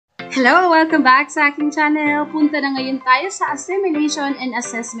Hello! Welcome back sa aking channel. Punta na ngayon tayo sa Assimilation and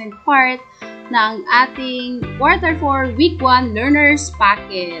Assessment part ng ating Quarter 4 Week 1 Learners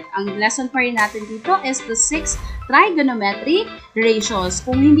Packet. Ang lesson pa rin natin dito is the 6 Trigonometric Ratios.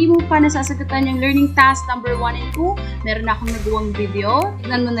 Kung hindi mo pa nasasagutan yung learning task number 1 and 2, meron akong nagawang video.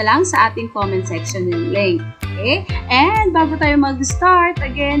 Tignan mo na lang sa ating comment section yung link. Okay? And bago tayo mag-start,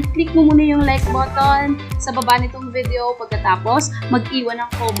 again, click mo muna yung like button sa baba nitong video. Pagkatapos, mag-iwan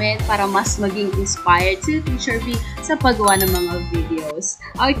ng comment para mas maging inspired si Teacher V sa paggawa ng mga videos.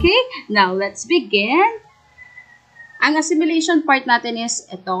 Okay? Now, let's begin. Ang assimilation part natin is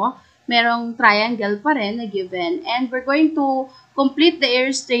ito. Merong triangle pa rin na given. And we're going to complete the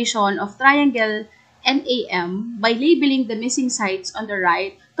illustration of triangle NAM by labeling the missing sides on the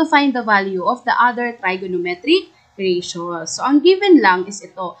right to find the value of the other trigonometric ratios. So, ang given lang is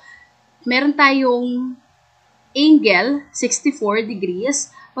ito. Meron tayong angle, 64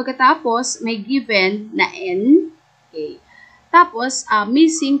 degrees. Pagkatapos, may given na n. Okay. Tapos,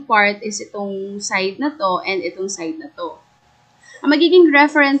 missing part is itong side na to and itong side na to. Ang magiging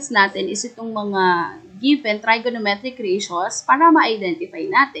reference natin is itong mga given trigonometric ratios para ma-identify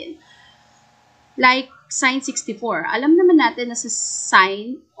natin. Like sine 64. Alam naman natin na sa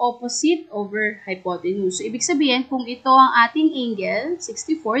sine, opposite over hypotenuse. So, ibig sabihin, kung ito ang ating angle,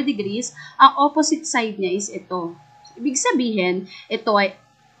 64 degrees, ang opposite side niya is ito. So, ibig sabihin, ito ay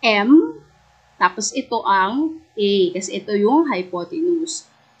M, tapos ito ang A, kasi ito yung hypotenuse.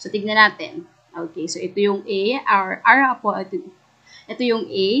 So, tignan natin. Okay, so ito yung A, ito yung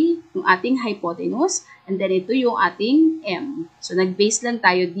A, yung ating hypotenuse, and then ito yung ating M. So, nag-base lang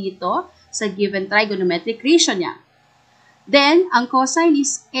tayo dito sa given trigonometric ratio niya. Then, ang cosine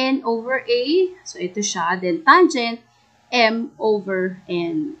is n over a. So, ito siya. Then, tangent, m over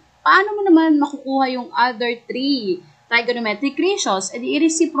n. Paano mo naman makukuha yung other three trigonometric ratios? E di,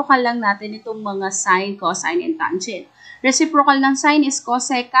 i-reciprocal lang natin itong mga sine, cosine, and tangent. Reciprocal ng sine is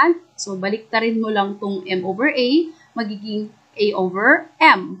cosecant. So, baliktarin mo lang itong m over a. Magiging a over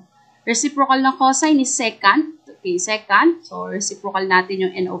m. Reciprocal ng cosine is secant. Okay, secant. So, reciprocal natin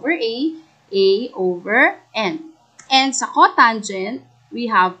yung n over a over n. And sa cotangent, we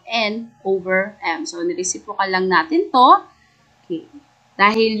have n over m. So, nireciprocal lang natin to. Okay.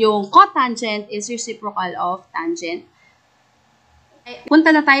 Dahil yung cotangent is reciprocal of tangent.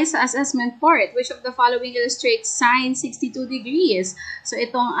 Punta na tayo sa assessment part. Which of the following illustrates sine 62 degrees? So,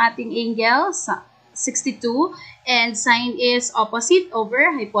 ito ang ating angle sa 62, and sine is opposite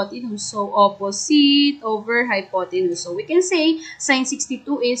over hypotenuse. So, opposite over hypotenuse. So, we can say sine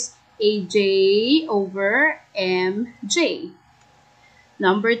 62 is AJ over MJ.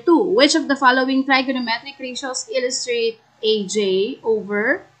 Number 2, which of the following trigonometric ratios illustrate AJ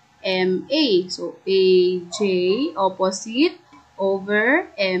over MA? So, AJ opposite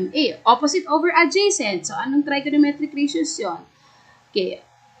over MA. Opposite over adjacent. So, anong trigonometric ratios yon? Okay,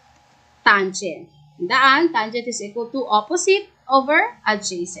 tangent. Tangent is equal to opposite over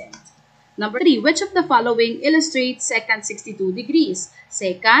adjacent. Number 3, which of the following illustrates secant 62 degrees?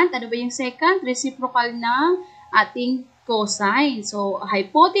 Secant, ano ba yung secant? Reciprocal ng ating cosine. So,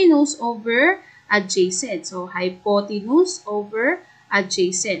 hypotenuse over adjacent. So, hypotenuse over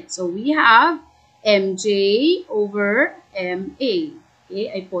adjacent. So, we have MJ over MA. Okay,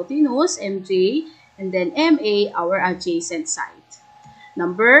 hypotenuse, MJ, and then MA, our adjacent side.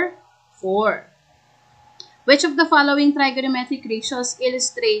 Number 4. Which of the following trigonometric ratios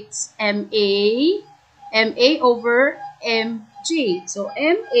illustrates MA over MJ? So,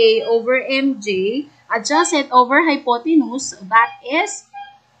 MA over MJ, adjacent over hypotenuse, that is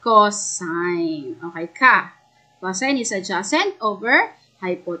cosine. Okay ka? Cosine is adjacent over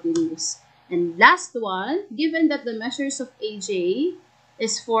hypotenuse. And last one, given that the measures of AJ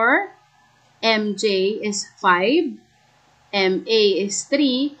is 4, MJ is 5, MA is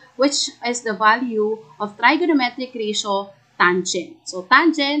 3, which is the value of trigonometric ratio tangent. So,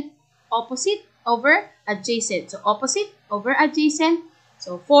 tangent, opposite over adjacent. So, opposite over adjacent.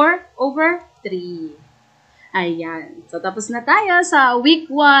 So, 4 over 3. Ayan. So, tapos na tayo sa week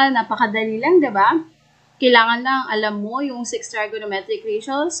 1. Napakadali lang, diba? Kailangan lang alam mo yung 6 trigonometric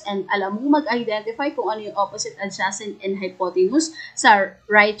ratios and alam mo mag-identify kung ano yung opposite, adjacent, and hypotenuse sa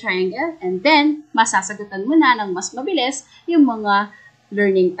right triangle. And then, masasagutan mo na ng mas mabilis yung mga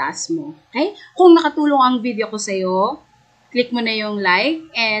learning task mo. Okay? Kung nakatulong ang video ko sa'yo, click mo na yung like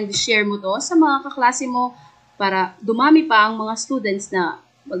and share mo to sa mga kaklase mo para dumami pa ang mga students na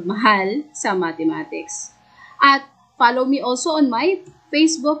magmahal sa mathematics. At follow me also on my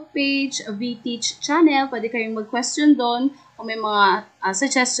Facebook page, VTeach channel. Pwede kayong mag-question doon kung may mga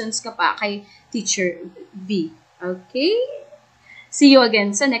suggestions ka pa kay Teacher V. Okay? See you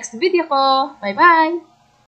again sa next video ko. Bye-bye!